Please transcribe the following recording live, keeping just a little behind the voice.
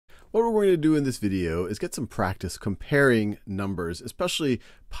What we're going to do in this video is get some practice comparing numbers, especially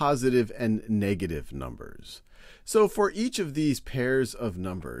positive and negative numbers. So for each of these pairs of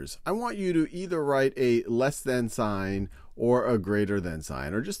numbers, I want you to either write a less than sign or a greater than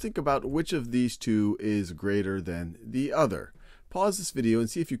sign, or just think about which of these two is greater than the other. Pause this video and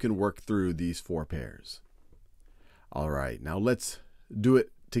see if you can work through these four pairs. All right, now let's do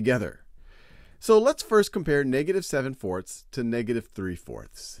it together. So let's first compare -7/4 to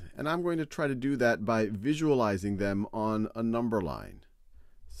 -3/4. And I'm going to try to do that by visualizing them on a number line.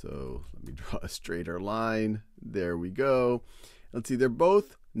 So let me draw a straighter line. There we go. Let's see, they're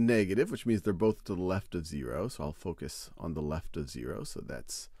both negative, which means they're both to the left of 0. So I'll focus on the left of 0. So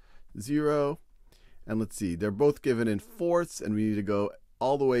that's 0. And let's see, they're both given in fourths, and we need to go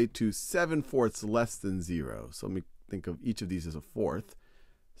all the way to 7/4 less than 0. So let me think of each of these as a fourth.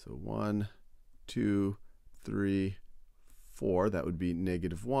 So 1, 2, 3, 4. That would be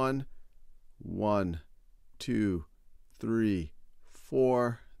 -1. 1, 2, 3,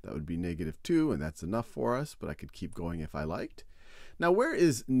 4. That would be -2, and that's enough for us, but I could keep going if I liked. Now, where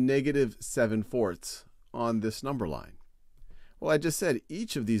is -7/4 on this number line? Well, I just said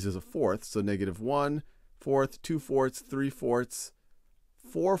each of these is a fourth, so -1, 4th, 2/4, 3/4,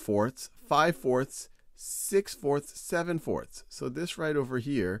 4/4, 5/4, 6/4, 7/4. So this right over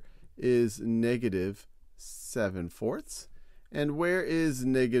here is -7/4. And where is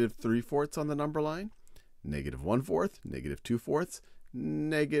 -3/4 on the number line? -1/4, -2/4,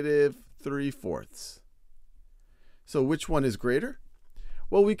 -3/4. So which one is greater?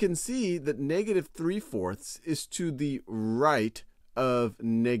 Well, we can see that -3/4 is to the right of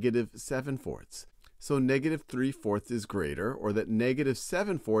 -7/4. So -3/4 is greater, or that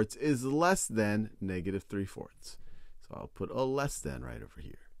 -7/4 is less than -3/4. So I'll put a less than right over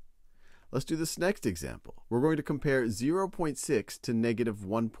here. Let's do this next example. We're going to compare 0.6 to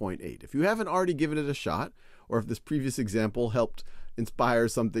 -1.8. If you haven't already given it a shot, or if this previous example helped inspire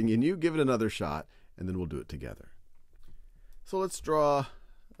something in you, give it another shot, and then we'll do it together. So let's draw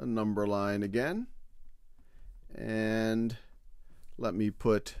a number line again. And let me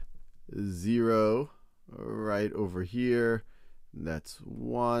put 0 right over here. That's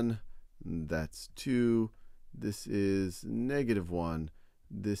 1. That's 2. This is -1.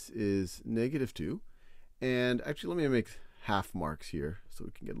 This is -2. And actually, let me make half marks here so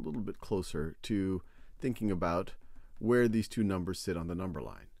we can get a little bit closer to thinking about where these two numbers sit on the number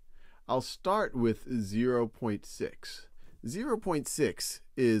line. I'll start with 0.6. 0.6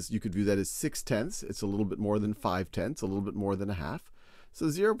 is, you could view that as 6/10. It's a little bit more than 5/10, a little bit more than a half. So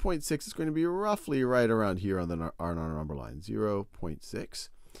 0.6 is going to be roughly right around here on our number line, 0.6.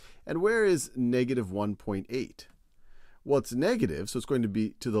 And where is -1.8? Well, it's negative, so it's going to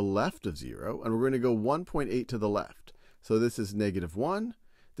be to the left of 0, and we're going to go 1.8 to the left. So this is -1.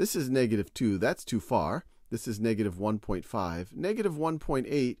 This is -2. That's too far. This is -1.5.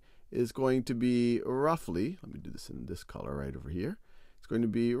 -1.8 is going to be roughly, let me do this in this color right over here. It's going to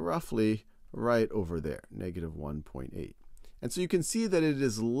be roughly right over there, -1.8. And so you can see that it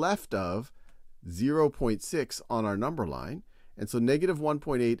is left of 0.6 on our number line. And so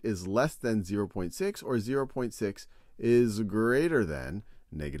 -1.8 is less than 0.6, or 0.6 is greater than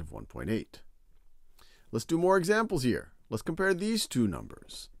 -1.8. Let's do more examples here. Let's compare these two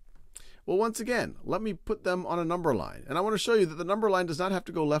numbers. Well, once again, let me put them on a number line. And I want to show you that the number line does not have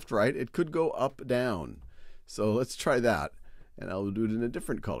to go left, right. It could go up, down. So let's try that. And I'll do it in a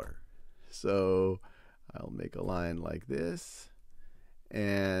different color. So I'll make a line like this.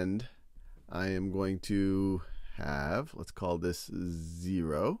 And I am going to have, let's call this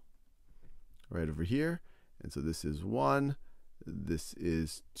 0 right over here. And so this is 1, this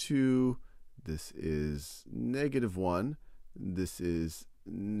is 2, this is -1, this is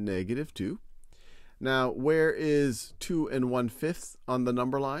 -2. Now, where is 2 1/5 on the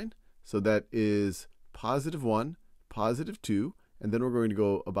number line? So that is +1, +2, and then we're going to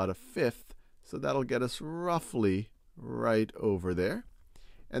go about a fifth. So that'll get us roughly right over there.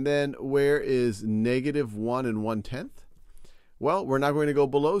 And then where is -1 1/10? Well, we're not going to go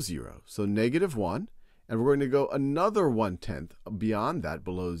below 0. So -1. And we're going to go another 1/10 beyond that,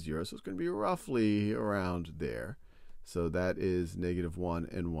 below 0. So it's going to be roughly around there. So that is -1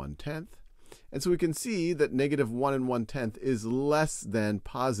 1/10. And so we can see that -1 1/10 is less than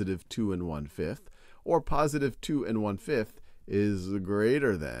 +2 1/5, or +2 1/5 is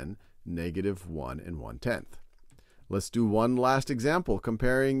greater than -1 1/10. Let's do one last example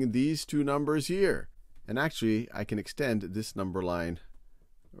comparing these two numbers here. And actually, I can extend this number line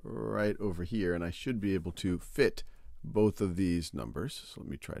right over here, and I should be able to fit both of these numbers. So let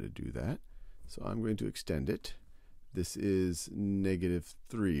me try to do that. So I'm going to extend it This is negative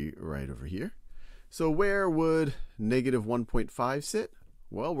 3 right over here. So where would negative 1.5 sit?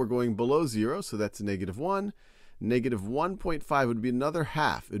 Well, we're going below 0, so that's negative 1. Negative 1.5 would be another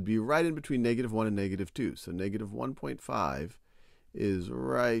half. It would be right in between negative 1 and negative 2. So negative 1.5 is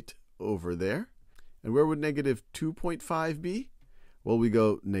right over there. And where would negative 2.5 be? Well, we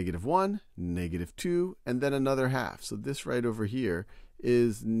go negative 1, negative 2, and then another half. So this right over here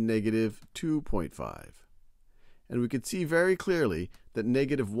is negative 2.5. And we can see very clearly that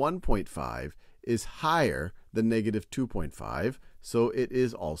negative 1.5 is higher than negative 2.5, so it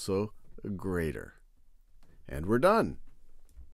is also greater. And we're done.